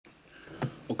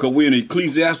Because we're in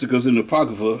Ecclesiasticus in the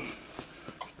Apocrypha,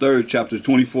 3rd chapter,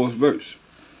 24th verse.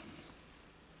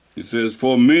 It says,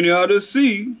 "For many are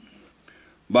deceived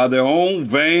by their own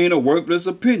vain or worthless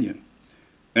opinion,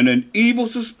 and an evil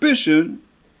suspicion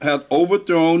hath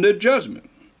overthrown their judgment."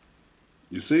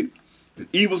 You see? An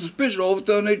evil suspicion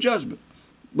overthrown their judgment.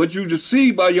 But you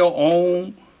deceived by your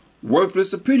own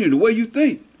worthless opinion, the way you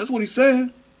think. That's what he's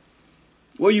saying.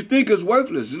 What you think is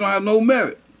worthless. You don't have no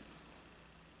merit.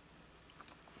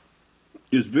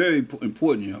 It's very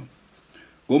important, you know.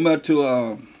 Go back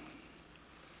to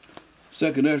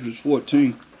 2nd Ezra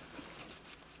 14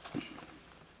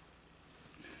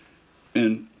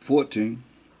 and 14.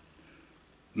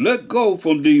 "Let go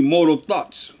from the mortal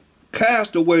thoughts.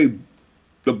 Cast away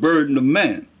the burden of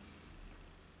man.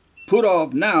 Put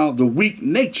off now the weak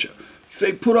nature."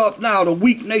 Say, put off now the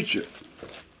weak nature.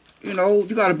 You know,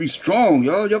 you got to be strong,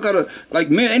 y'all. Y'all got to,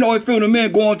 like men, ain't no feeling of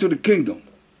men going to the kingdom.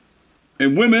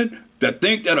 And women that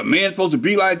think that a man's supposed to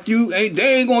be like you,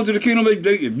 they ain't going to the kingdom.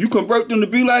 If you convert them to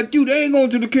be like you, they ain't going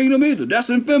to the kingdom either. That's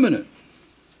effeminate.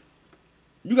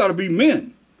 You got to be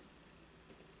men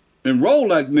and roll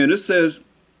like men. It says,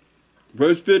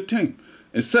 verse 15,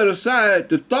 "And set aside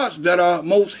the thoughts that are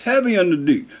most heavy unto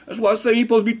thee." That's why I say you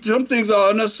supposed to be, some things are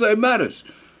unnecessary matters.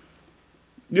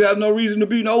 You have no reason to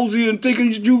be nosy and thinking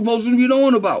that you're supposed to be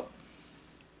knowing about.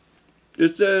 It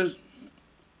says,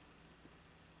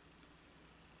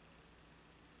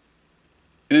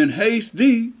 "And haste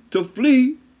thee to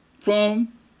flee from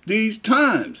these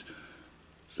times."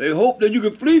 Say, hope that you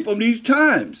can flee from these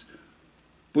times.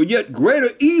 "For yet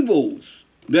greater evils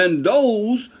than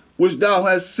those which thou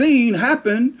hast seen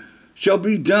happen shall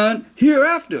be done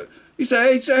hereafter." He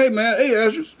said, hey man, hey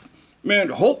Ezra, man,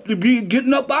 hope to be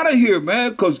getting up out of here,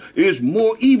 man, because there's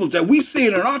more evils that we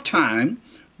seeing in our time.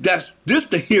 That's this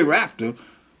the hereafter.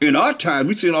 In our time,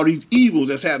 we seeing all these evils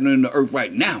that's happening in the earth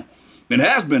right now. And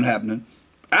has been happening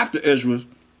after Ezra,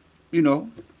 you know,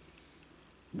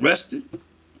 rested.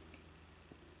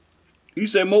 He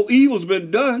said more evil's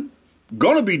been done,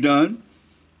 gonna be done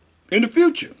in the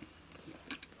future.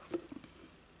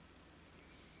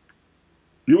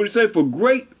 You would say,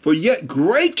 for yet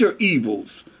greater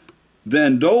evils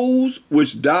than those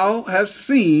which thou hast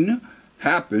seen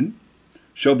happen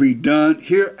shall be done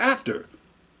hereafter.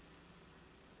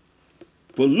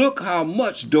 For look how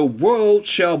much the world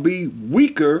shall be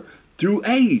weaker through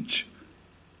age.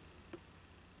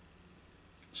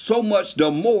 So much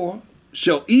the more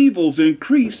shall evils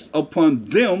increase upon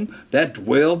them that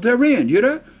dwell therein. You hear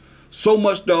that? So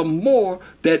much the more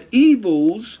that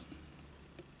evils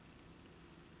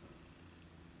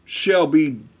shall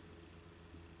be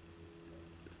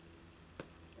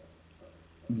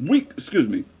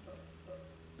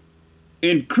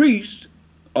increased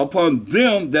upon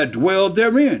them that dwell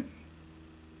therein.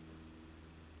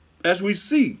 As we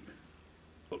see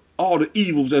all the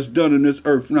evils that's done in this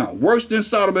earth now, worse than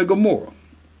Sodom and Gomorrah.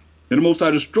 And the Most High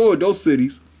destroyed those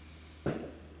cities.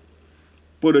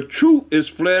 For the truth is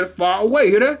fled far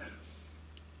away. Hear that?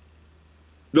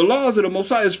 The laws of the Most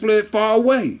High is fled far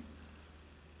away.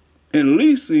 And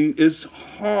leasing is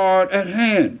hard at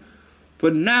hand. For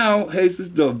now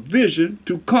hastens the vision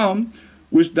to come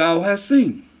which thou hast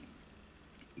seen.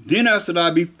 Then answered I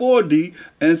before thee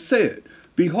and said,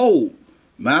 Behold,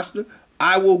 Master,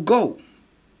 I will go,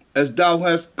 as thou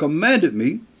hast commanded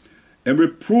me, and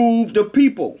reprove the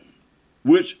people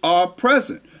which are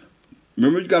present.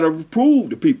 Remember, you got to reprove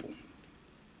the people,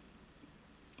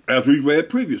 as we read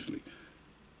previously.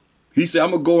 He said,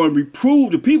 I'm going to go and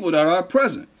reprove the people that are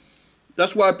present.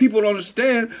 That's why people don't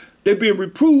understand they're being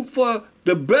reproved for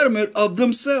the betterment of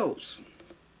themselves.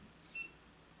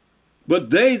 But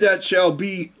they that shall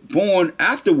be born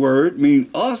afterward, mean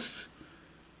us,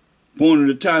 born in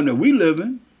the time that we live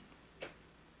in,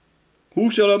 who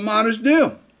shall admonish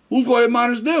them? Who's going to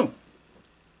admonish them?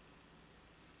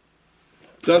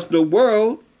 Thus the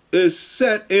world is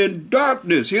set in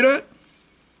darkness. Hear that?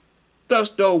 Thus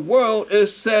the world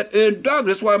is set in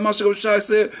darkness. That's why Master Shai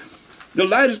said, the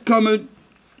light is coming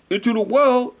into the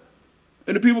world,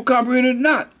 and the people comprehend it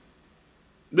not.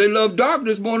 They love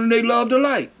darkness more than they love the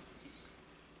light.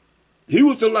 He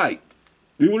was the light.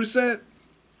 You know what he said?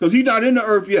 Because he's not in the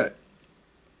earth yet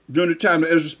during the time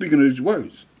that Ezra is speaking these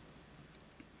words.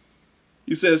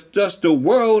 He says, thus the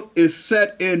world is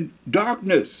set in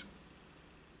darkness,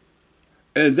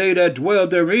 and they that dwell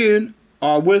therein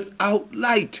are without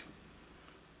light.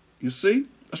 You see?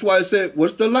 That's why it said,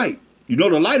 what's the light? You know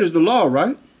the light is the law,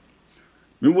 right?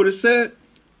 Remember what it said?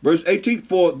 Verse 18,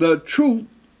 for the truth,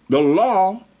 the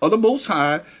law of the Most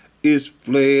High is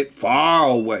fled far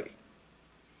away.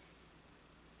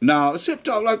 Now, let's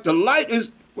talk like the light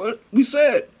is Well, we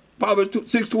said, Proverbs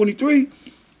 6:23,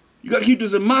 you got to keep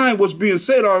this in mind, what's being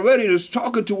said already that's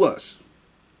talking to us.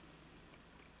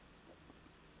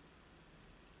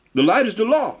 The light is the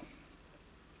law.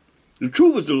 The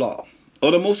truth is the law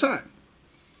of the Most High.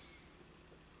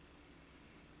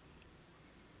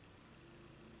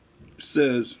 It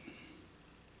says,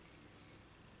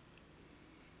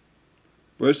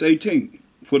 verse 18,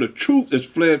 for the truth is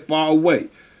fled far away,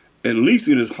 at least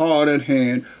it is hard at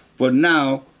hand, but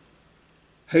now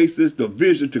hasteth the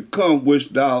vision to come which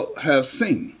thou hast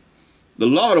seen. The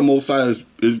law of the Most High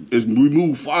is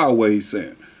removed far away, he's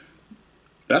saying.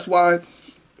 That's why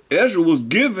Ezra was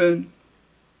given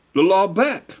the law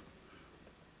back.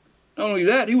 Not only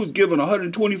that, he was given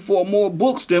 124 more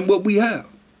books than what we have.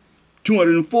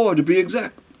 204 to be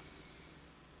exact.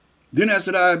 Then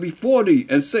answered I before thee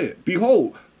and said,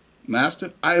 behold,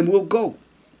 Master, I will go,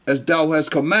 as thou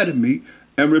hast commanded me,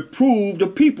 and reprove the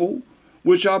people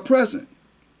which are present.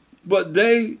 But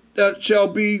they that shall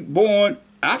be born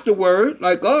afterward,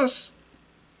 like us,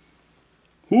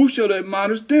 who shall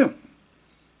admonish them?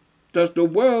 Thus the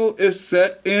world is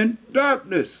set in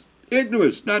darkness,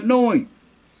 ignorance, not knowing.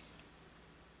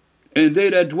 And they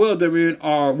that dwell therein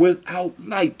are without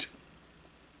light.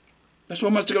 That's why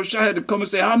Master Shah had to come and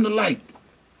say, I'm the light.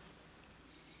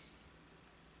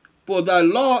 For thy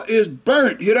law is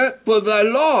burnt. Hear that? For thy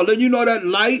law. Then you know that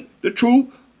light, the truth,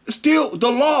 is still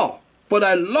the law. For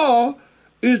thy law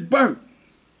is burnt.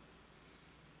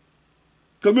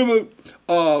 Remember,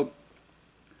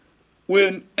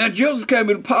 when Antiochus came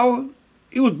into power,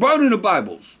 he was burning the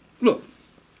Bibles. Look,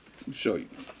 let me show you.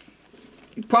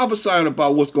 He's prophesying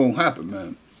about what's going to happen,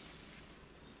 man.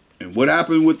 And what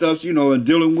happened with us, you know, and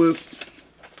dealing with,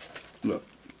 look.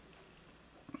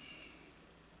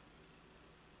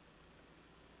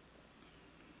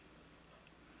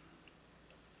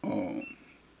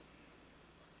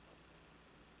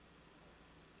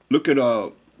 Look at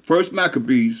 1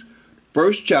 Maccabees,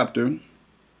 1st chapter,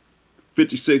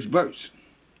 56th verse.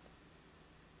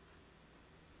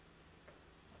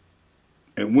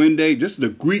 And when they, this is the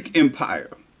Greek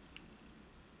Empire.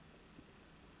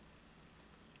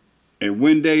 And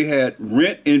when they had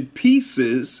rent in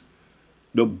pieces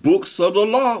the books of the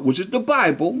law, which is the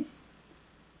Bible,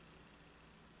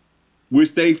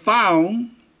 which they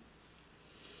found,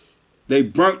 they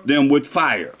burnt them with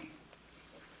fire.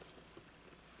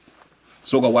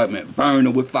 So-called white man, burn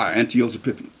them with fire. Antiochus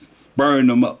Epiphanes, burn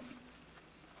them up.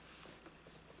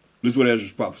 This is what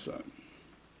Ezra's prophesying.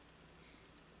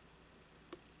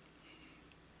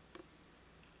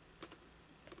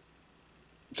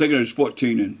 Second Ezra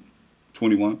 14 and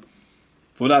 21.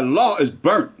 For thy law is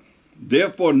burnt,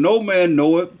 therefore no man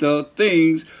knoweth the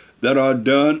things that are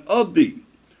done of thee,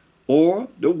 or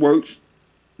the works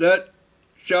that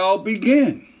shall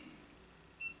begin.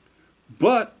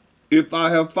 But if I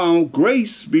have found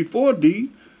grace before thee,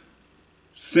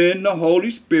 send the Holy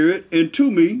Spirit into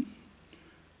me,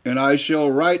 and I shall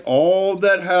write all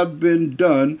that have been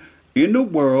done in the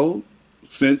world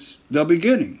since the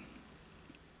beginning,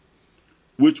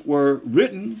 which were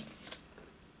written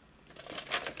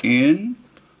in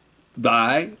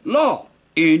thy law,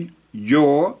 in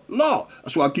your law.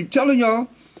 That's why I keep telling y'all,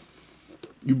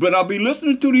 you better not be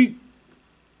listening to these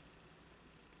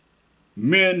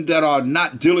men that are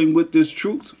not dealing with this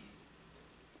truth.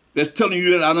 That's telling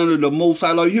you that I'm under the Most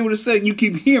High law. You hear what it's saying? You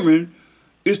keep hearing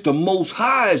it's the Most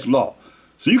High's law.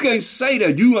 So you can't say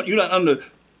that you're not under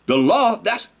the law.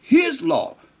 That's his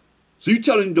law. So you're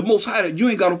telling the Most High that you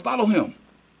ain't got to follow him.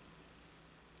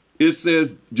 It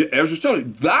says, Ezra's telling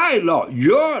you, thy law,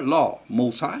 your law,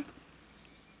 Most High,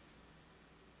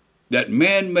 that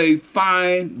man may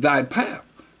find thy path.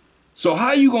 So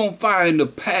how you going to find the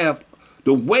path,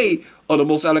 the way of the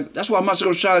Most High? That's why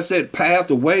Master Shah said, path,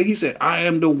 the way. He said, I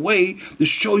am the way to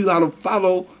show you how to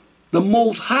follow the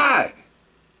Most High,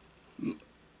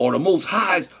 or the Most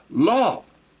High's law.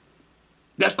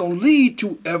 That's going to lead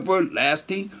to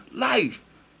everlasting life.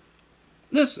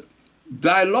 Listen,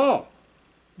 thy law,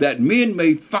 that men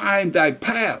may find thy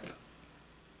path,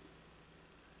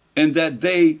 and that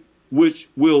they which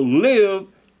will live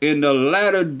in the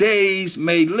latter days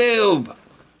may live.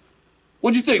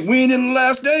 What do you think? We ain't in the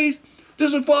last days?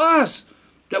 This is for us,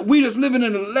 that we that's living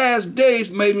in the last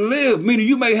days may live. Meaning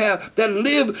you may have that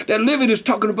live. That living is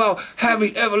talking about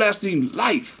having everlasting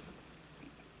life.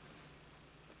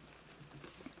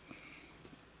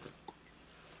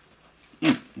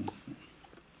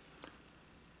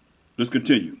 Let's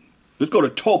continue. Let's go to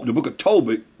Tobit, the book of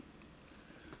Tobit,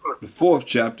 the 4th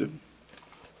chapter.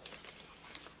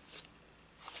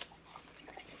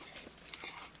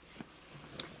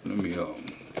 Let me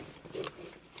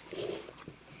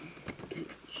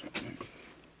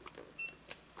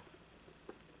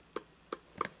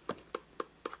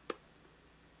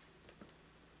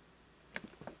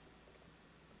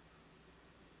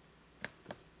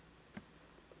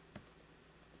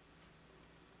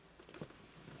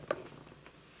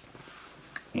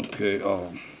Okay,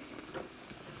 let's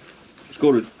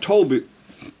go to Tobit,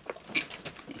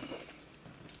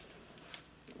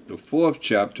 the 4th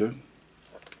chapter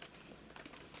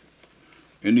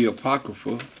in the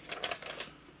Apocrypha,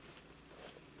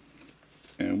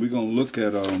 and we're going to look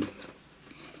at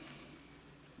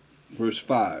verse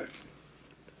 5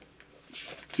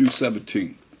 through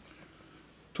 17.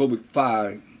 Tobit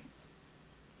 4th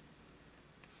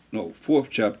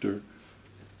chapter,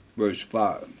 verse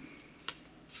 5.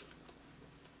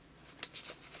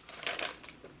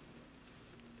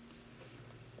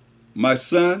 My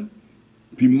son,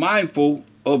 be mindful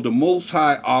of the Most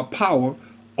High, our power,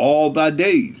 all thy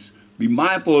days. Be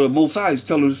mindful of the Most High, he's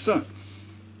telling his son,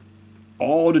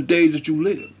 all the days that you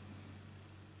live.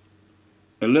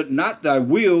 And let not thy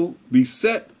will be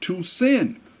set to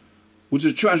sin, which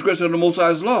is transgression of the Most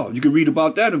High's law. You can read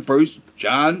about that in 1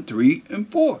 John 3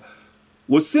 and 4.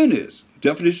 What sin is,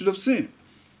 definition of sin.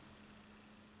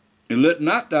 And let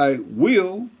not thy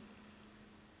will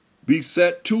be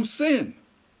set to sin,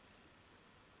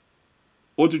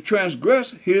 or to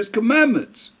transgress his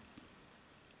commandments.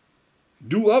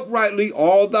 Do uprightly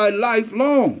all thy life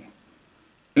long,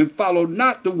 and follow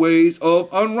not the ways of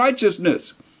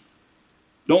unrighteousness.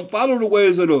 Don't follow the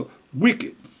ways of the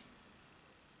wicked,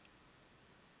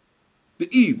 the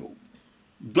evil,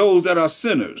 those that are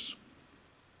sinners.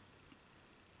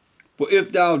 For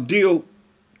if thou deal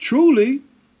truly,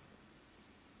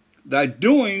 thy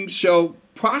doings shall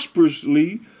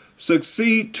prosperously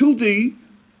succeed to thee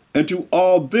and to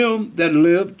all them that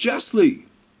live justly.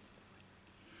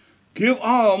 Give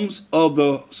alms of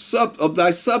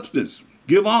thy substance.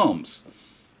 Give alms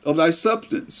of thy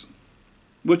substance,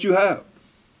 what you have.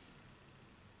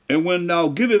 And when thou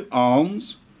givest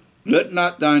alms, let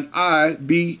not thine eye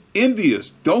be envious.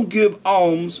 Don't give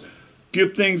alms,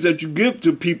 give things that you give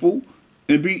to people,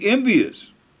 and be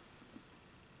envious.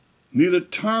 Neither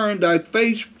turn thy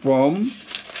face from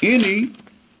any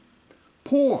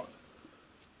poor.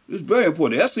 It's very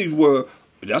important. That's who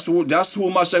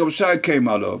Mashiach Shai came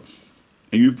out of.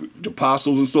 And the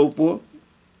apostles and so forth,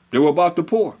 they were about the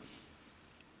poor.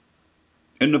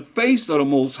 And the face of the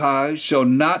Most High shall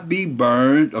not be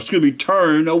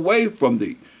turned away from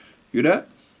thee. Hear that?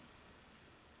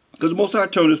 Because the Most High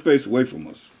turned his face away from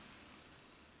us.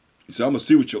 He said, I'm going to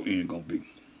see what your end going to be.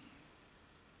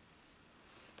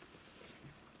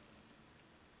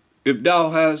 If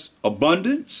thou hast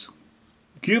abundance,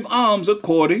 give alms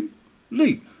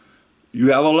accordingly.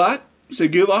 You have a lot? You say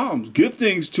give alms. Give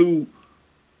things to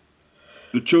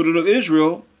the children of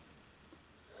Israel.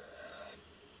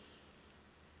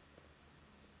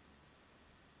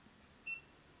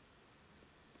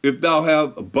 If thou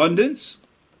have abundance,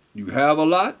 you have a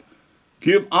lot,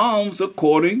 give alms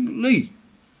accordingly.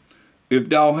 If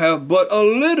thou have but a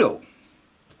little.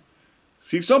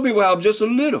 See, some people have just a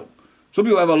little. Some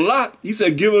people have a lot. He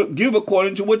said, give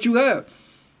according to what you have.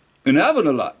 And having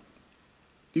a lot.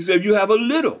 He said, you have a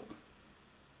little.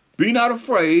 Be not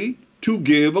afraid to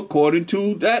give according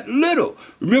to that little.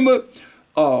 Remember,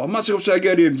 I'm not sure if I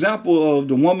gave the example of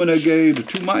the woman that gave the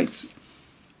 2 mites.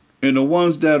 And the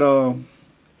ones that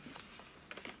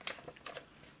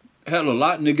had a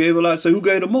lot and they gave a lot. Say, who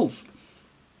gave the most?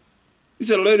 He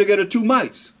said, the lady gave her 2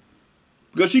 mites.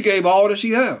 Because she gave all that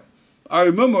she had. I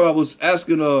remember I was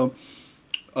asking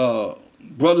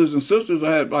brothers and sisters,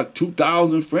 I had like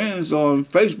 2,000 friends on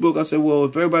Facebook. I said, well,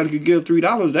 if everybody could give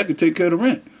 $3, that could take care of the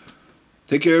rent.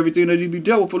 Take care of everything that need to be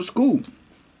dealt with for the school.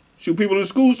 Shoot, people in the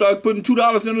school started putting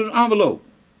 $2 into the envelope.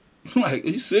 Like, are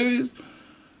you serious?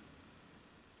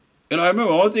 And I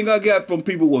remember the only thing I got from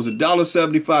people was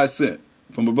 $1.75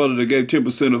 from a brother that gave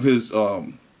 10% of his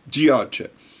GR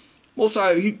check.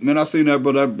 Man, I seen that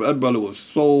brother. That brother was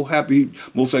so happy.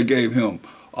 Mosai gave him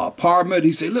an apartment.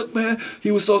 He said, look, man,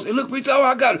 he was so, look, he said, oh,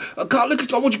 I got a car. Look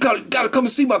at you. I want you got to come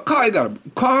and see my car. He got a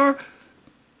car,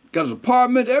 got his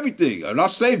apartment, everything. And I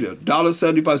saved it,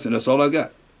 $1.75. That's all I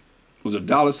got. It was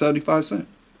 $1.75.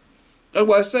 That's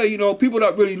why I say, you know, people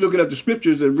not really looking at the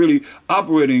scriptures and really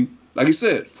operating, like he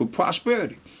said, for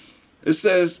prosperity. It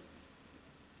says,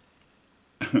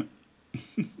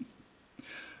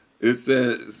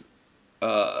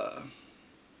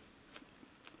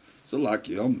 so like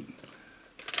you,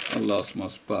 I lost my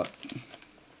spot.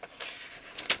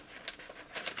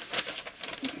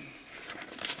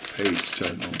 Page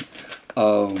turned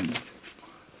on.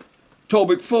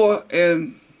 Tobit 4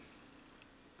 and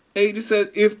 8, it says,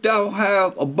 if thou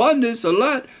have abundance, a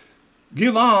lot,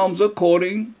 give alms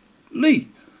accordingly. You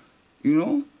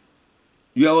know,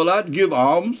 you have a lot, give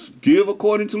alms, give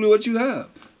according to what you have.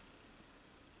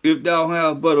 If thou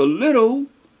have but a little,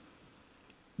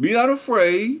 be not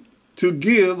afraid to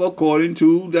give according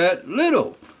to that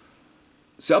little.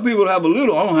 Some people have a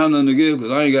little. I don't have nothing to give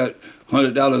because I ain't got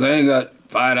 $100. I ain't got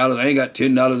 $5. I ain't got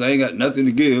 $10. I ain't got nothing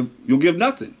to give. You'll give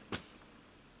nothing.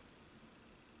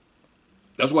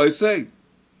 That's why I say,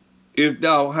 if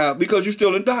thou have, because you're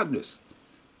still in darkness.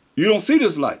 You don't see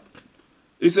this light.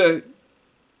 He said,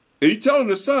 and he's telling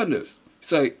the son this. He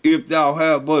say, if thou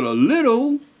have but a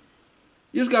little,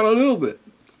 you just got a little bit.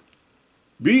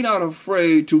 Be not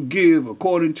afraid to give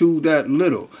according to that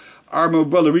little. I remember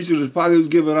Brother reached in his pocket, he was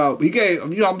giving out. He gave,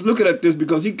 I'm looking at this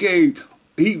because he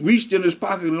reached in his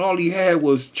pocket and all he had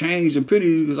was change and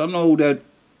pennies because I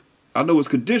know his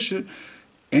condition,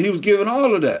 and he was giving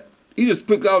all of that. He just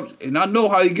picked out, and I know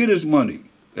how he get his money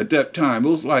at that time. It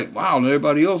was like, wow, and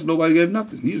everybody else, nobody gave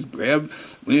nothing. He just grabbed,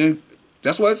 and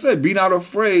that's why I said, be not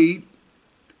afraid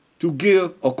to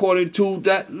give according to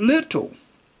that little.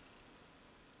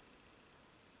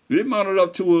 It mounted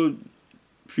up to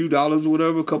a few dollars or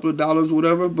whatever, a couple of dollars or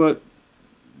whatever, but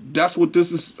that's what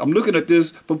this is. I'm looking at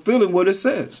this, fulfilling what it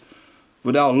says.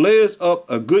 For thou layest up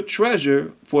a good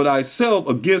treasure for thyself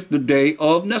against the day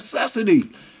of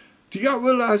necessity. Do y'all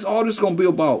realize all this is going to be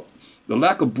about the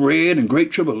lack of bread and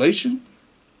great tribulation?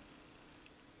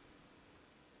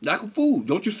 Lack of food.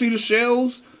 Don't you see the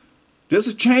shelves? There's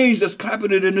a change that's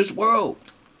happening in this world.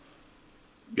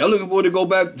 Y'all looking for it to go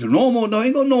back to normal? No,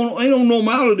 ain't no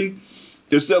normality.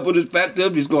 Except for the fact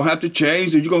that it's going to have to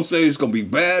change, and you're going to say it's going to be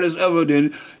bad as ever,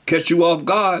 then catch you off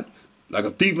guard like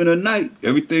a thief in the night.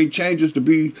 Everything changes to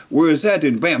be where it's at,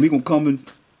 then bam, he's going to come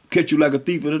and catch you like a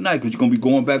thief in the night because you're going to be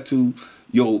going back to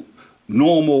your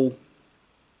normal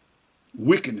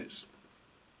wickedness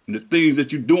and the things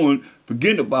that you're doing,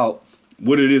 forgetting about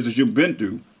what it is that you've been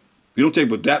through. You don't take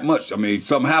but that much. I mean,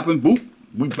 something happened, boop,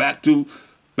 we back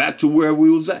to where we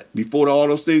was at before all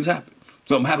those things happened.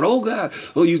 Something happened, oh God,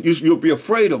 oh, you'll be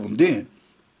afraid of them then.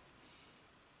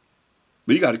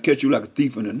 But he got to catch you like a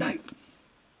thief in the night.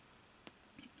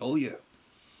 Oh yeah.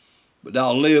 But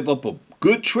thou layest up a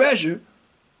good treasure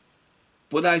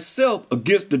for thyself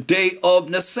against the day of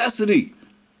necessity.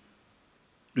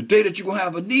 The day that you're going to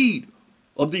have a need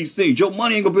of these things. Your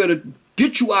money ain't going to be able to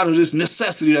get you out of this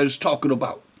necessity that it's talking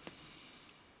about.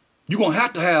 You're going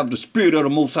to have the Spirit of the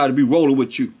Most High to be rolling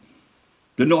with you,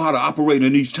 to know how to operate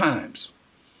in these times.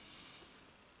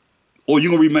 Or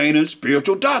you're going to remain in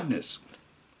spiritual darkness.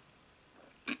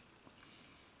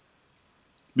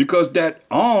 Because that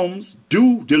alms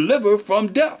do deliver from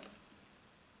death,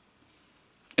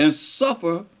 and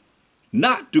suffer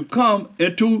not to come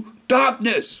into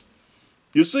darkness.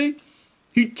 You see?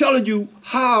 He's telling you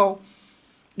how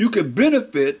you can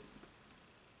benefit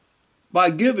by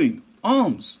giving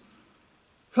alms,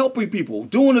 helping people,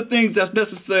 doing the things that's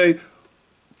necessary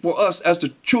for us as the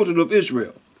children of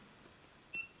Israel.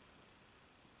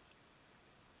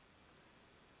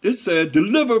 It said,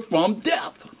 deliver from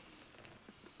death.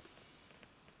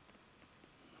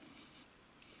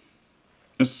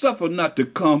 And suffer not to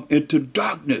come into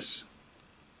darkness.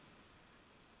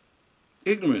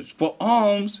 Ignorance. For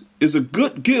alms is a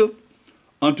good gift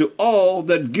unto all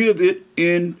that give it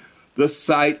in the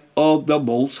sight of the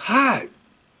Most High.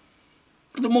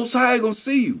 The Most High is going to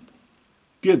see you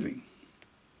giving.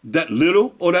 That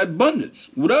little or that abundance,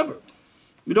 whatever.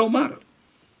 It don't matter.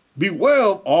 Beware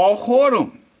of all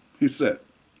whoredom, he said.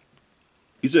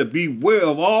 He said, beware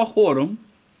of all whoredom,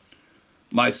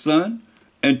 my son,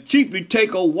 and chiefly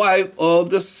take a wife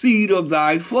of the seed of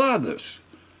thy fathers.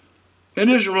 An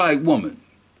Israelite woman,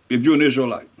 if you're an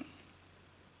Israelite.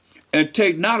 And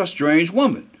take not a strange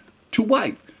woman to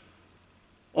wife.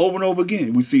 Over and over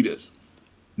again, we see this.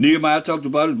 Nehemiah talked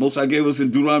about it. Most I gave us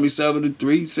in Deuteronomy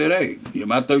 7:3. He said, hey,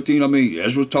 Nehemiah 13,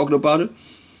 Ezra's talking about it.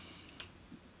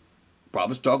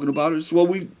 Prophets talking about it. It's what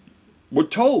we were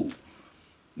told.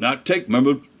 Not take,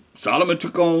 remember, Solomon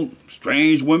took on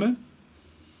strange women.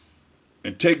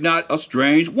 And take not a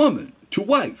strange woman to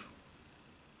wife,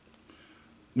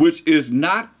 which is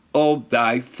not of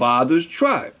thy father's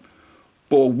tribe.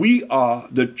 For we are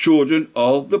the children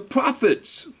of the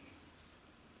prophets,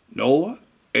 Noah,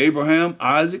 Abraham,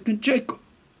 Isaac, and Jacob.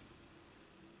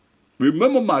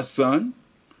 Remember, my son,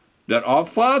 that our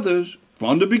fathers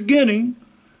from the beginning,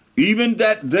 even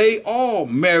that they all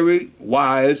married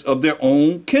wives of their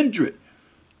own kindred,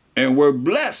 and were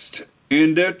blessed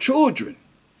in their children,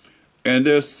 and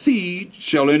their seed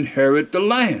shall inherit the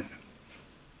land.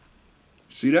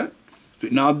 See that? See,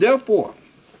 now, therefore,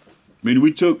 meaning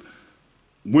we took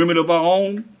women of our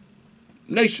own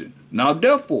nation. Now,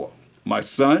 therefore, my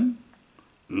son,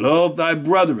 love thy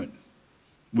brethren,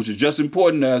 which is just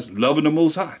important as loving the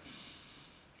Most High.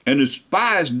 And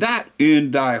despise not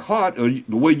in thy heart, or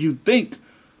the way you think,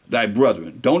 thy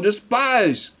brethren. Don't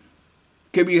despise.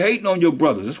 Can't be hating on your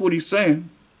brothers. That's what he's saying.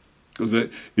 Because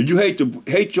if you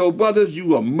hate your brothers,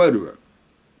 you are a murderer.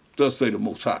 Thus say the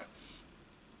Most High.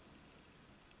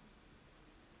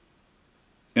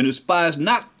 And despise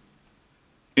not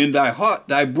in thy heart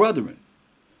thy brethren,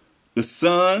 the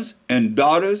sons and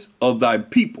daughters of thy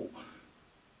people,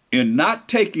 in not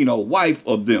taking a wife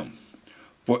of them.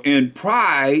 For in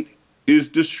pride is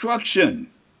destruction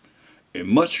and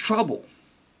much trouble.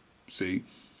 See,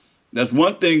 that's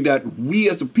one thing that we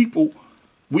as a people,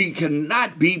 we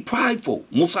cannot be prideful.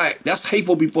 Most High, that's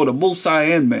hateful before the Most High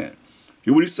and man.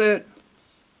 Hear what he said?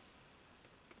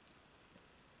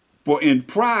 For in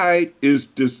pride is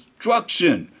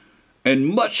destruction and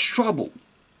much trouble.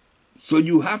 So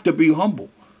you have to be humble.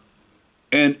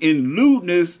 And in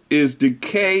lewdness is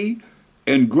decay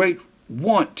and great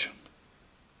want.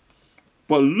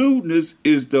 For lewdness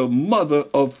is the mother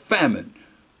of famine.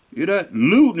 You know that?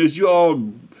 Lewdness, you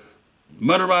all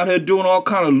running around here doing all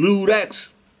kind of lewd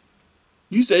acts.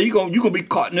 You say you're gonna be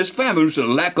caught in this famine. It's a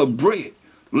lack of bread,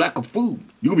 lack of food.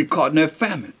 You're going to be caught in that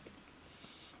famine.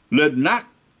 Let not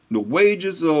the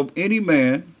wages of any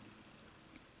man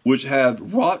which hath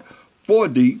wrought for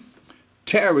thee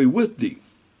tarry with thee,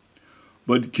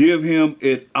 but give him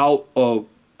it out of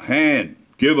hand.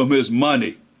 Give him his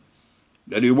money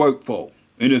that he worked for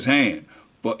in his hand.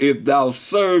 For if thou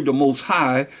serve the Most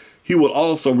High, he will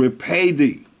also repay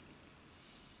thee.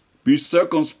 Be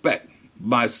circumspect,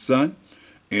 my son,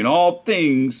 in all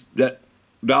things that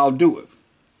thou doest,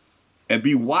 and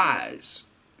be wise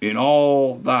in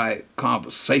all thy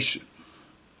conversation.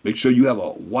 Make sure you have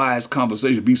a wise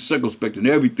conversation. Be circumspect in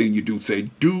everything you do. Say,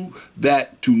 do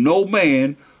that to no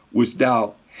man which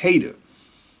thou hatest.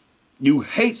 You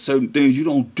hate certain things you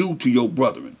don't do to your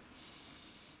brethren.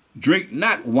 Drink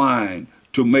not wine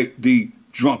to make thee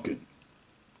drunken.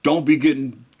 Don't be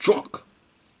getting drunk.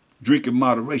 Drink in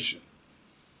moderation.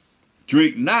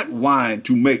 Drink not wine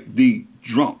to make thee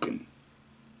drunken.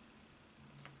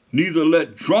 Neither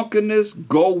let drunkenness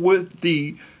go with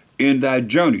thee in thy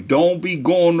journey. Don't be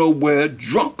going nowhere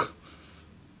drunk.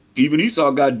 Even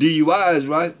Esau got DUIs,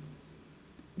 right?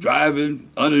 Driving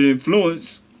under the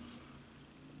influence.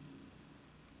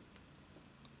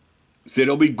 Said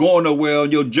don't be going nowhere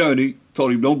on your journey.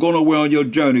 Told him don't go nowhere on your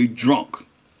journey drunk.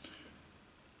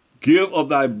 Give of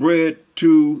thy bread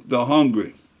to the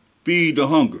hungry. Feed the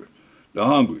hungry.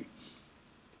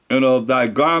 And of thy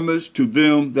garments to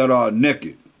them that are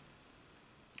naked.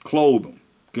 Clothe them.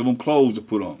 Give them clothes to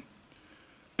put on.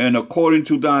 And according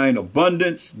to thine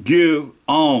abundance, give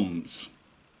alms.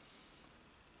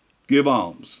 Give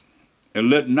alms. And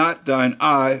let not thine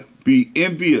eye be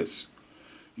envious.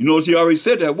 You notice he already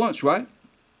said that once, right?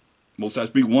 Most I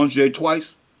speak once, yea,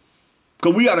 twice.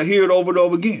 Because we got to hear it over and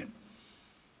over again.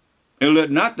 And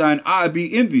let not thine eye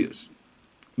be envious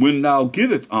when thou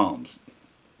givest alms.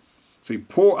 Say,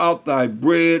 pour out thy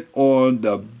bread on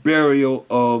the burial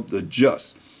of the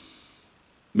just.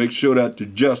 Make sure that the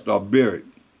just are buried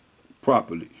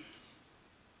properly.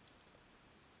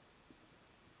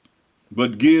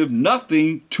 But give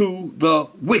nothing to the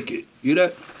wicked. You know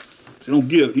that? So don't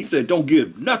give. He said, don't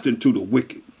give nothing to the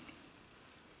wicked.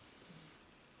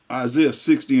 Isaiah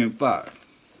 60:5.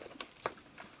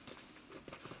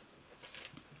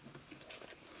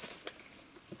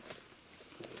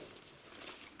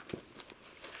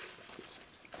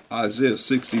 Isaiah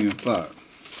 60:5.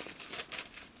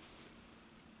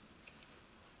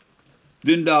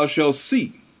 Then thou shalt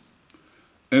see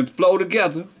and flow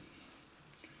together,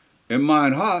 and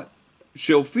mine heart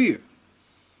shall fear.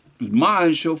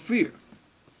 Mine shall fear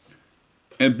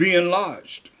and be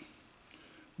enlarged,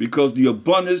 because the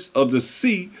abundance of the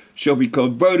sea shall be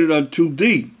converted unto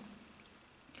thee.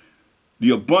 The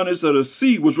abundance of the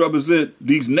sea, which represent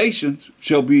these nations,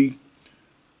 shall be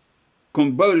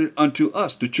converted unto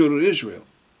us, the children of Israel.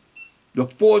 The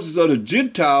forces of the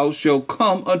Gentiles shall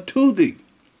come unto thee.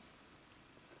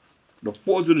 The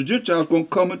forces of the Gentiles going to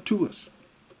come unto us.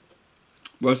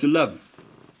 Verse 11.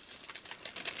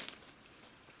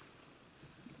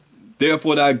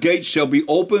 Therefore thy gates shall be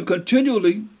open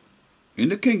continually in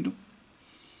the kingdom.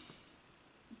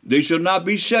 They shall not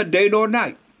be shut day nor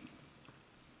night,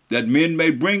 that men may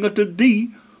bring unto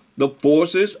thee the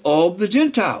forces of the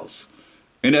Gentiles,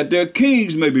 and that their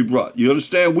kings may be brought. You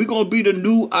understand? We're going to be the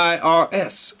new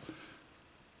IRS.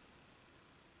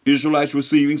 Israelites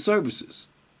receiving services.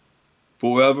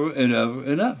 Forever and ever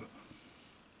and ever.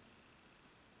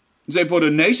 Say, for the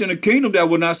nation and kingdom that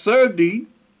will not serve thee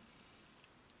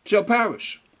shall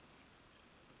perish.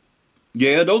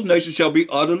 Yeah, those nations shall be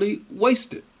utterly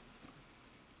wasted.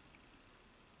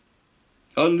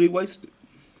 Utterly wasted.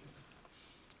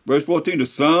 Verse 14, the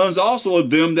sons also of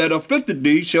them that afflicted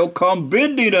thee shall come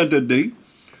bending unto thee.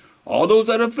 All those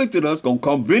that afflicted us going to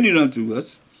come bending unto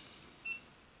us.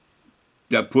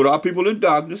 That put our people in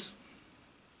darkness.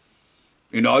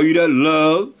 And all you that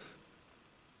love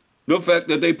the fact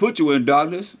that they put you in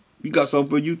darkness, you got something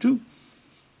for you too.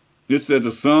 This says,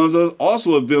 the sons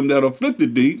also of them that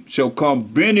afflicted thee shall come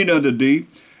bending unto thee,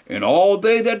 and all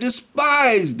they that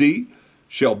despise thee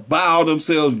shall bow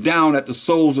themselves down at the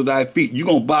soles of thy feet. You're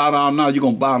going to bow down now, you're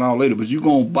going to bow down later, but you're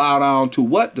going to bow down to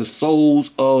what? The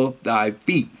soles of thy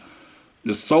feet.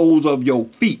 The soles of your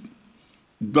feet.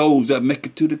 Those that make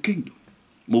it to the kingdom.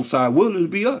 Most High will it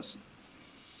be us.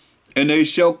 And they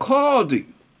shall call thee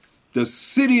the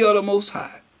city of the Most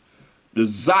High, the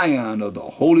Zion of the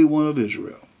Holy One of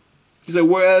Israel. He said,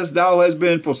 whereas thou hast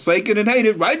been forsaken and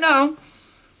hated, right now,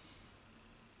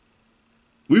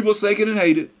 we forsaken and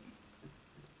hated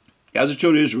as a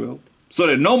children of Israel, so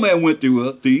that no man went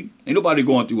through thee, ain't nobody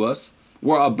going through us.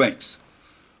 Where are our banks?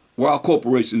 Where are our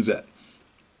corporations at?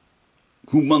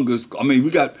 Humongous, I mean, we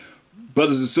got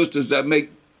brothers and sisters that make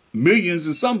millions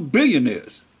and some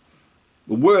billionaires.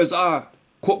 But where is our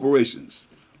corporations?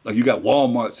 Like you got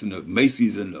Walmarts and the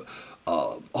Macy's and the,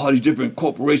 all these different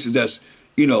corporations that's,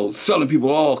 you know, selling people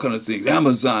all kind of things,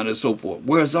 Amazon and so forth.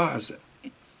 Where's ours at?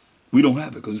 We don't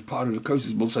have it because it's part of the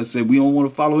curses. Most I said we don't want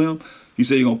to follow him. He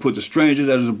said, you're going to put the stranger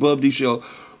that is above thee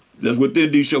that's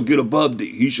within thee shall get above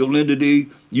thee. He shall lend to thee.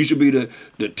 You shall be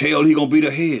the tail. He going to be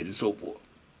the head and so forth.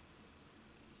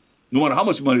 No matter how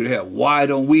much money they have, why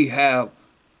don't we have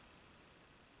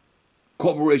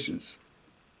corporations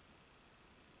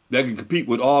that can compete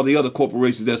with all the other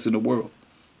corporations that's in the world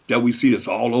that we see that's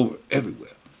all over,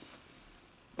 everywhere?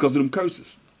 Because of them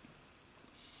curses.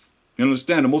 You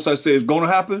understand? The Most High says it's going to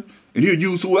happen, and he'll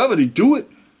use whoever to do it.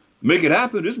 Make it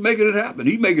happen. It's making it happen.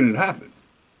 He's making it happen.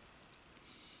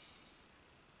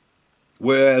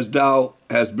 Whereas thou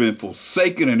hast been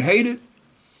forsaken and hated,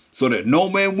 so that no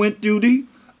man went through thee,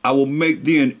 I will make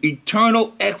thee an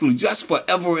eternal excellence, just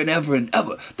forever and ever and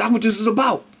ever. That's what this is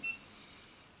about.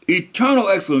 Eternal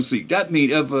excellency. That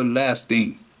means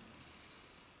everlasting.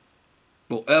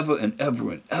 Forever and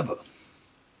ever and ever.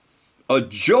 A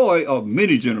joy of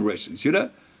many generations. You know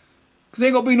that? Because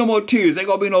ain't going to be no more tears. Ain't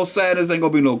going to be no sadness. Ain't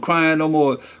going to be no crying. No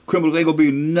more criminals. Ain't going to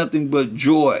be nothing but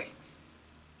joy.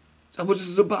 That's what this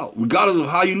is about. Regardless of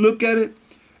how you look at it,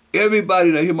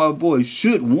 everybody that hear my voice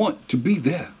should want to be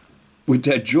there with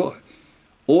that joy.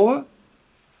 Or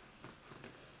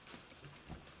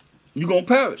you're going to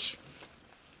perish.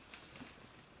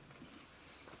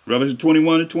 Revelation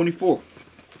 21 and 24.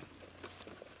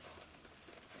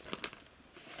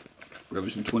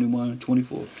 Revelation 21 and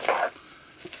 24.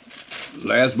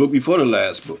 Last book before the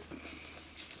last book.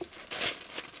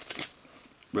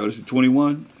 Revelation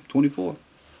 21, 24.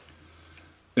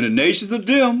 And the nations of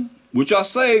them which are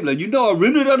saved, like you know, a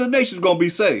remnant of the nations going to be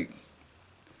saved,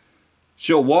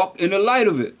 shall walk in the light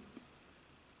of it.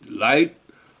 The light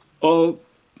of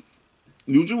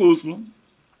New Jerusalem,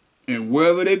 and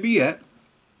wherever they be at,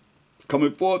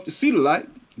 coming forth to see the light,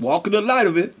 walk in the light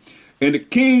of it, and the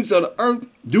kings of the earth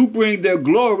do bring their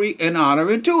glory and honor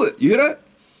into it. You hear that?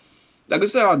 Like I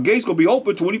said, our gates going to be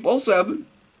open 24/7.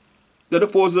 That the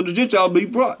forces of the Gentiles be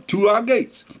brought to our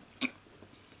gates.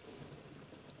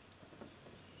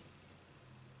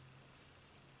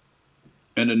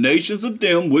 And the nations of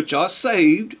them which are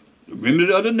saved, the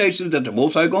remnant of the nations that the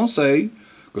Most High going to save,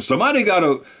 because somebody got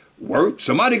to work,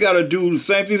 somebody got to do the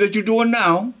same things that you're doing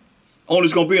now, only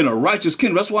it's going to be in a righteous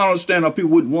kingdom. That's why I don't understand how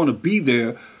people wouldn't want to be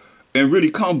there and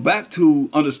really come back to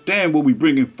understand what we're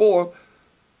bringing forth,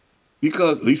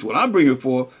 because at least what I'm bringing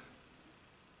forth,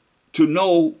 to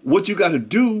know what you got to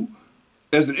do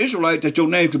as an Israelite, that your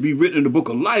name could be written in the book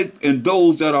of life, and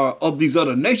those that are of these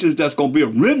other nations, that's going to be a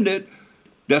remnant,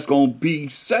 that's going to be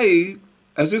saved,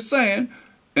 as it's saying,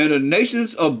 and the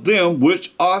nations of them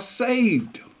which are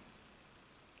saved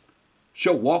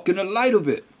shall walk in the light of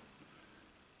it.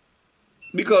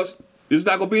 Because there's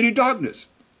not going to be any darkness.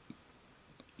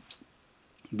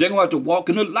 They're going to have to walk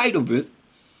in the light of it.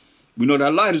 We know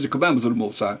that light is the commandments of the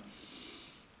Most High.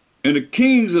 And the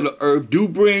kings of the earth do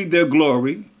bring their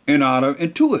glory and honor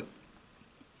into it.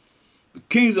 The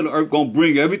kings of the earth going to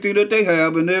bring everything that they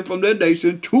have and they're from their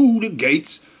nation to the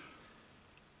gates.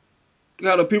 You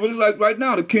got the people just like right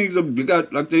now, the kings of, they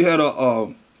got like they had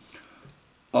a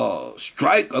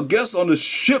strike, I guess, on the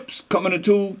ships coming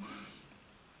into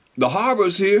the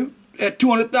harbors here. They had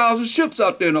 200,000 ships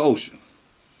out there in the ocean.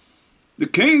 The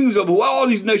kings of all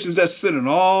these nations that's sending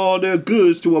all their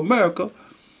goods to America,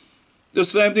 the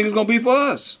same thing is going to be for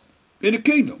us in the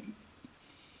kingdom.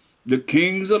 The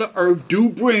kings of the earth do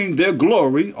bring their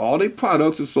glory, all their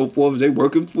products and so forth. They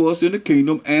working for us in the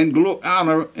kingdom and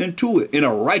honor into it, in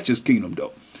a righteous kingdom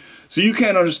though. So you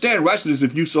can't understand righteousness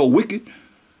if you so wicked,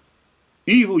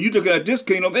 evil. You looking at this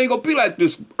kingdom, it ain't gonna be like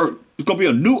this earth. It's gonna be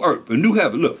a new earth, a new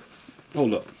heaven. Look,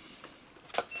 hold up.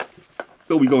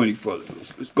 Before we go any further,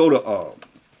 let's go to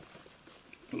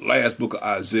the last book of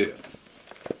Isaiah.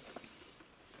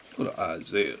 Go to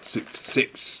Isaiah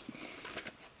 66.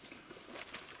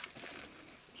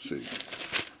 See,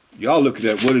 y'all looking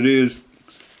at what it is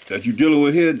that you're dealing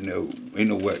with here? No, ain't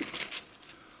no way.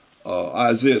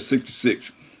 Isaiah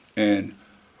 66 and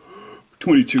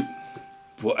 22.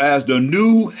 For as the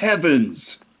new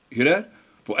heavens, hear that?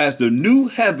 For as the new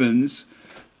heavens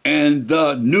and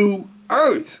the new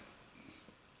earth,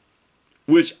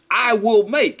 which I will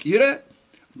make, hear that?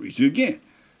 Read it again.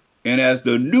 And as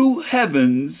the new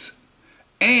heavens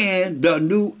and the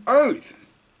new earth,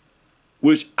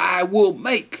 which I will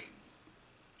make,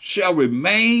 shall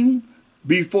remain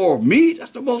before me.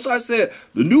 That's the Most High said.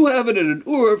 The new heaven and the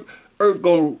new earth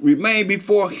going to remain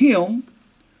before him,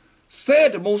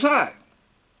 said the Most High.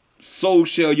 So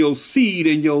shall your seed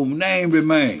and your name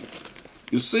remain.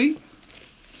 You see?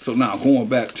 So now going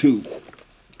back to,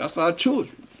 that's our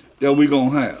children that we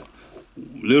going to have.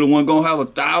 Little one going to have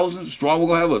 1,000. Strong one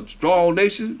going to have a strong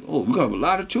nation. Oh, we're going to have a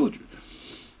lot of children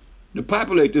to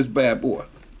populate this bad boy.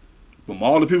 From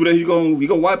all the people that he's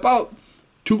gonna wipe out,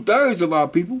 2/3 of our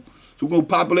people. So we're gonna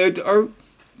populate the earth.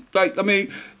 Like, I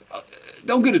mean,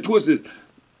 don't get it twisted.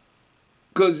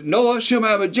 Because Noah, Shem,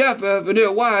 Ham, and Japheth, and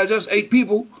their wives, that's 8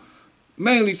 people.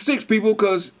 Mainly 6 people,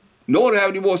 because Noah didn't have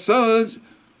any more sons.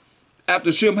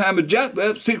 After Shem, Ham, and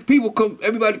Japheth, 6 people come.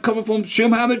 Everybody coming from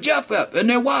Shem, Ham, and Japheth, and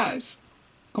their wives.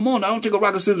 Come on, now, don't take a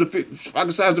rocket science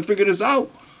to figure this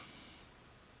out.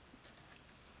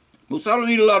 Well, so I don't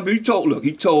need a lot of people.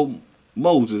 He told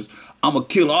Moses, I'm going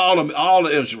to kill all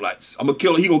the Israelites. He going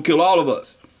to kill all of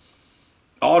us.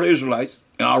 All the Israelites.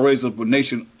 And I'll raise up a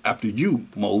nation after you,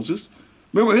 Moses.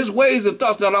 Remember, his ways and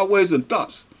thoughts, not our ways and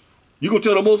thoughts. You going to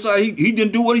tell the Most High he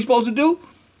didn't do what he's supposed to do?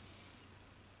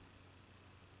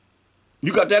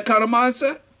 You got that kind of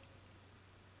mindset?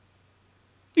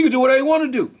 He can do whatever he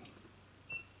want to do.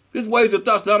 His ways and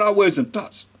thoughts, not our ways and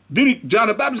thoughts. Then John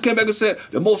the Baptist came back and said,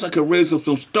 the Most High can raise up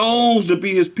some stones to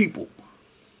be his people.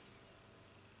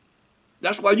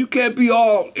 That's why you can't be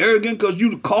all arrogant because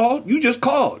you called. You just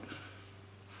called.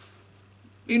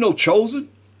 Ain't no chosen.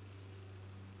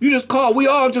 You just called. We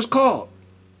all just called.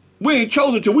 We ain't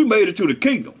chosen till we made it to the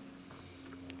kingdom.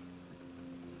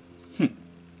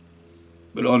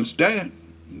 But understand,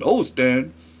 you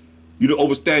don't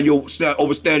overstand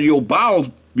your bounds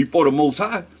before the Most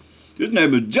High. His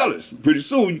name is jealous. Pretty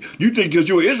soon, you think because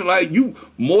you're an Israelite, you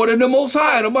more than the Most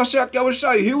High. The Mashiach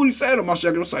Yahushua, hear what he said? The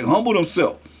Mashiach Yahushua humbled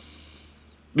himself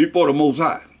before the Most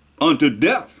High unto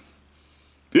death.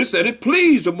 It said it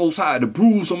pleased the Most High to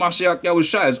bruise of Mashiach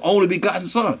Yahushua, his only begotten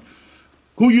son.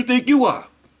 Who you think you are?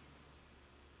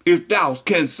 If thou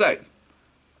can say.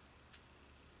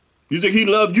 You think he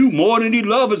loved you more than he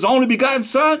loved his only begotten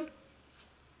son?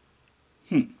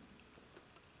 But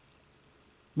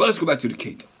let's go back to the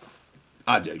kingdom.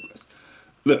 I digress.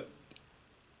 Look,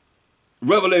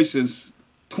 Revelations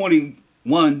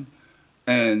 21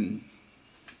 and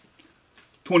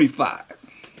 25.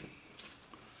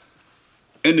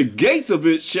 And the gates of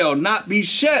it shall not be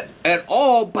shut at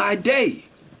all by day,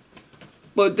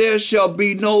 but there shall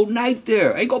be no night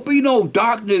there. Ain't gonna be no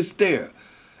darkness there.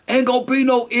 Ain't gonna be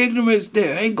no ignorance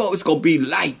there. It's gonna be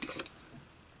light,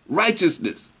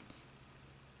 righteousness.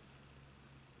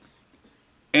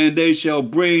 And they shall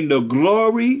bring the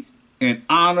glory and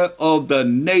honor of the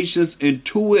nations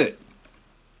into it.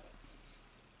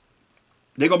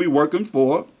 They're going to be working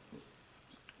for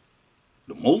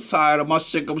the Most High, the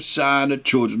Mashiach Shine, the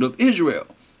children of Israel.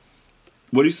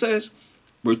 What he says?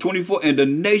 Verse 24, and the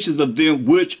nations of them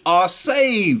which are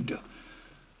saved.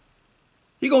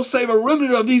 He's going to save a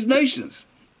remnant of these nations.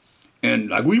 And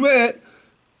like we read,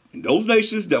 those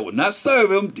nations that will not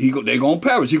serve him, they're going to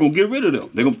perish. He's going to get rid of them.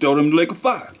 They're going to throw them in the lake of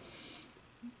fire.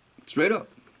 Straight up.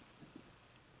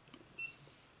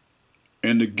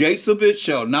 And the gates of it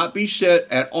shall not be shut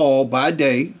at all by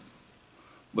day,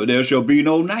 but there shall be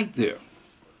no night there.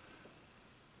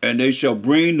 And they shall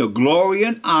bring the glory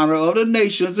and honor of the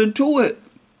nations into it.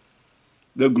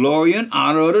 The glory and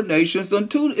honor of the nations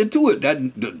into it.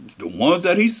 That the ones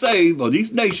that he saved, or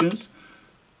these nations,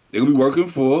 they're going to be working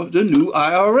for the new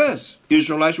IRS,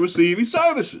 Israelites Receiving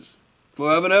Services,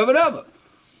 forever and ever and ever.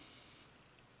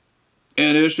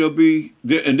 And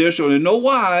there shall in no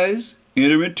wise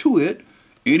enter into it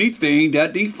anything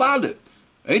that defileth.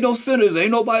 Ain't no sinners,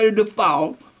 ain't nobody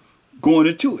defiled going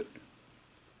into it.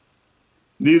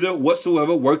 Neither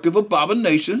whatsoever worketh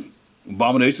abomination.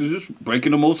 Abominations is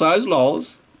breaking the Most High's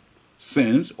laws,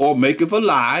 sins, or maketh a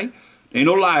lie. Ain't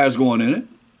no liars going in it.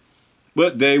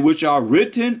 But they which are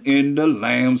written in the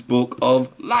Lamb's book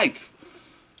of life.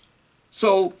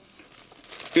 So,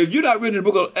 if you're not written in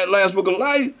the book of Lamb's book of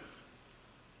life,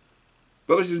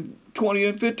 Revelation 20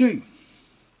 and 15.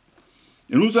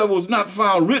 And whosoever was not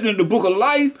found written in the book of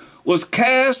life was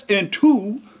cast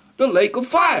into the lake of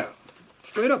fire.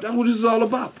 Straight up, that's what this is all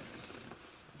about.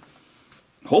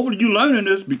 Hopefully you learning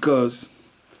this because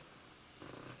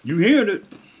you hearing it.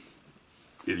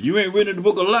 If you ain't written in the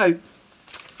book of life,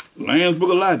 Lamb's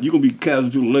book of life, you're going to be cast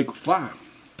into the lake of fire.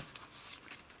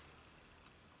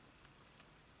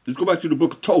 Let's go back to the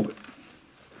book of Tobit.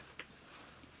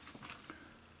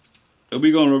 And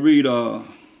we're going to read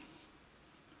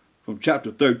from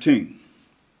chapter 13.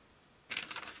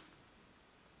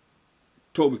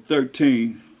 Tobit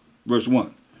 13, verse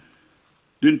 1.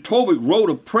 Then Tobit wrote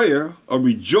a prayer of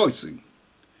rejoicing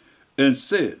and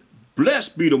said,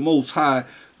 Blessed be the Most High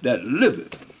that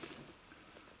liveth.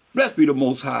 Blessed be the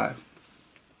Most High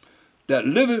that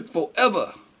liveth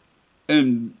forever,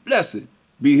 and blessed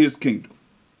be his kingdom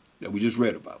that we just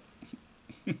read about.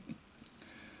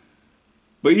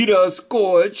 But he does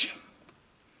scourge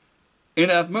and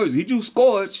have mercy. He do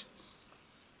scourge,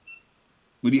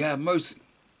 but he have mercy.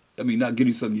 I mean, not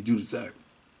getting something you do deserve.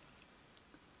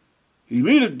 He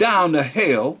leadeth down to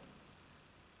hell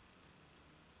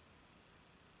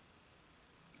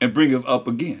and bringeth up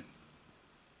again.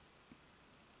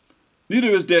 Neither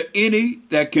is there any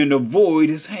that can avoid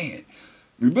his hand.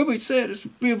 Remember he said it's a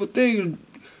beautiful thing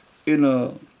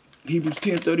in Hebrews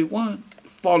 10:31.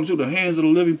 Fall into the hands of the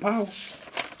living power.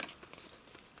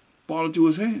 Fall into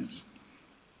his hands.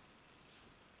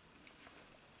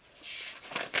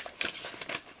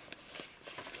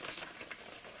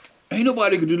 Ain't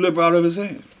nobody can deliver out of his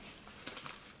hand.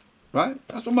 Right?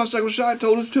 That's what my second Shai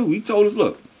told us too. He told us,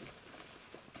 look,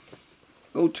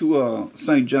 go to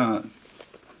St. John,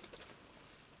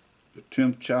 the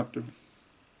 10th chapter.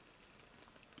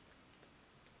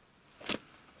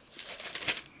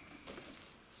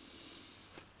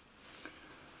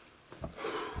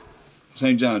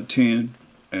 St. John 10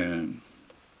 and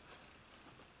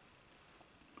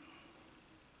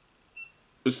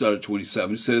let's start at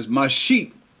 27. It says, my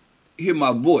sheep hear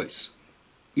my voice.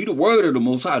 Hear the word of the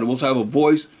Most High. The Most High have a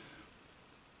voice,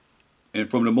 and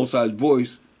from the Most High's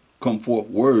voice come forth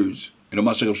words. And the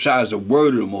Mashiach Shai is the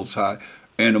word of the Most High,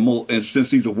 and since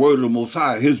he's the word of the Most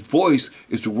High, his voice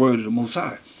is the word of the Most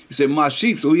High. He said, my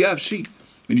sheep, so he have sheep.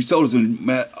 And he told us in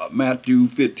Matthew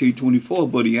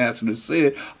 15:24, but he answered and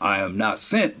said, I am not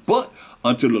sent, but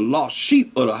unto the lost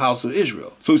sheep of the house of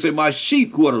Israel. So he said, my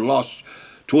sheep, who are the lost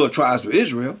 12 tribes of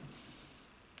Israel,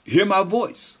 hear my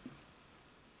voice.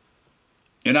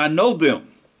 And I know them.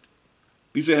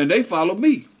 He said, and they follow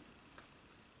me.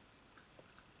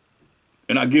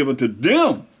 And I give unto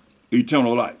them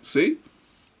eternal life. See?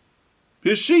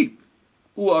 His sheep,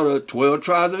 who are the 12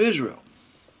 tribes of Israel.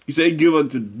 He said, give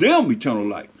unto them eternal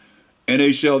life, and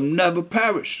they shall never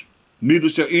perish. Neither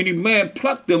shall any man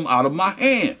pluck them out of my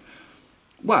hand.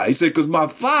 Why? He said, because my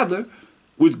Father,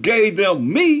 which gave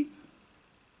them me.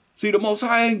 See, the Most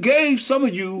High ain't gave some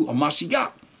of you a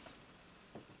Mashiach.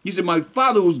 He said, my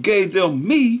Father who gave them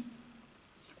me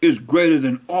is greater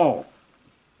than all.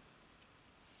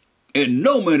 And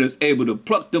no man is able to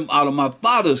pluck them out of my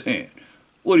Father's hand.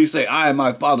 What did he say? I and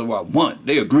my Father are one.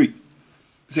 They agree.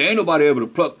 He said, ain't nobody able to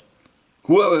pluck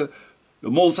whoever the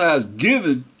Most High has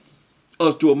given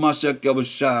us to a Mashiach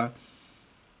Yahushua.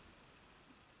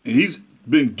 And he's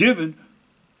been given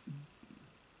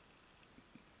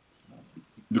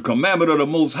the commandment of the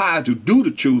Most High to do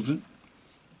the choosing.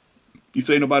 He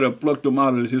say nobody will pluck them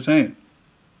out of his hand,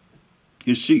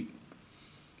 his sheep.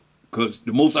 Because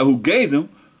the Most High who gave them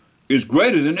is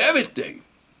greater than everything.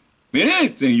 I mean,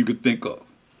 anything you could think of.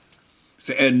 He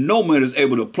said, and no man is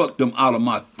able to pluck them out of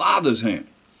my Father's hand.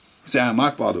 He said, and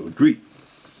my Father agreed.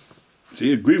 See,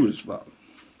 he agreed with his Father.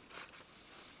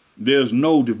 There's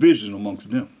no division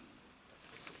amongst them.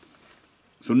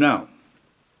 So now,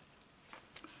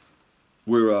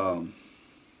 we're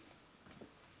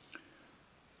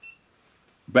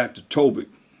back to Tobit,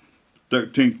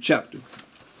 13th chapter.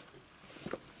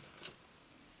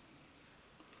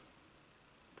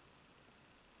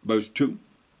 Verse 2.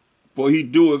 For he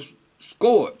doeth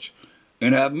scourge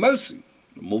and have mercy,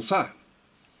 the Most High.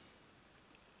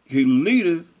 He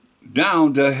leadeth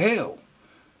down to hell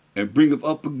and bringeth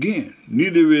up again.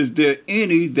 Neither is there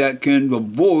any that can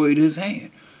avoid his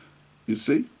hand. You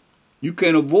see? You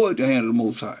can't avoid the hand of the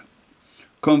Most High.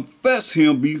 confess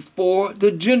him before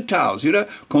the Gentiles. Hear that?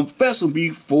 Confess him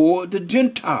before the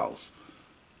Gentiles.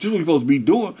 Just what you're supposed to be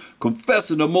doing,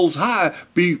 confessing the Most High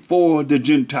before the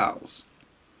Gentiles.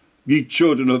 Ye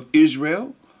children of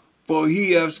Israel, for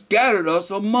he has scattered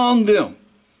us among them.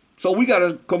 So we got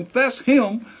to confess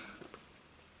him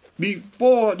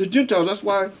before the Gentiles. That's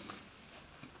why,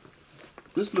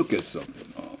 let's look at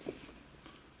something.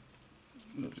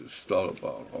 Let's just thought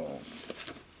about,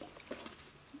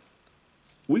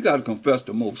 we got to confess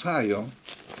the Most High, y'all,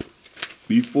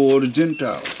 before the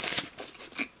Gentiles.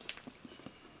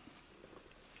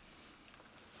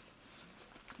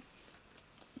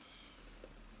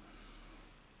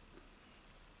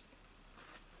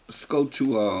 Let's go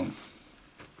to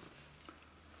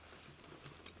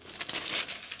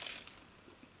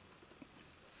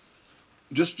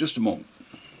just a moment.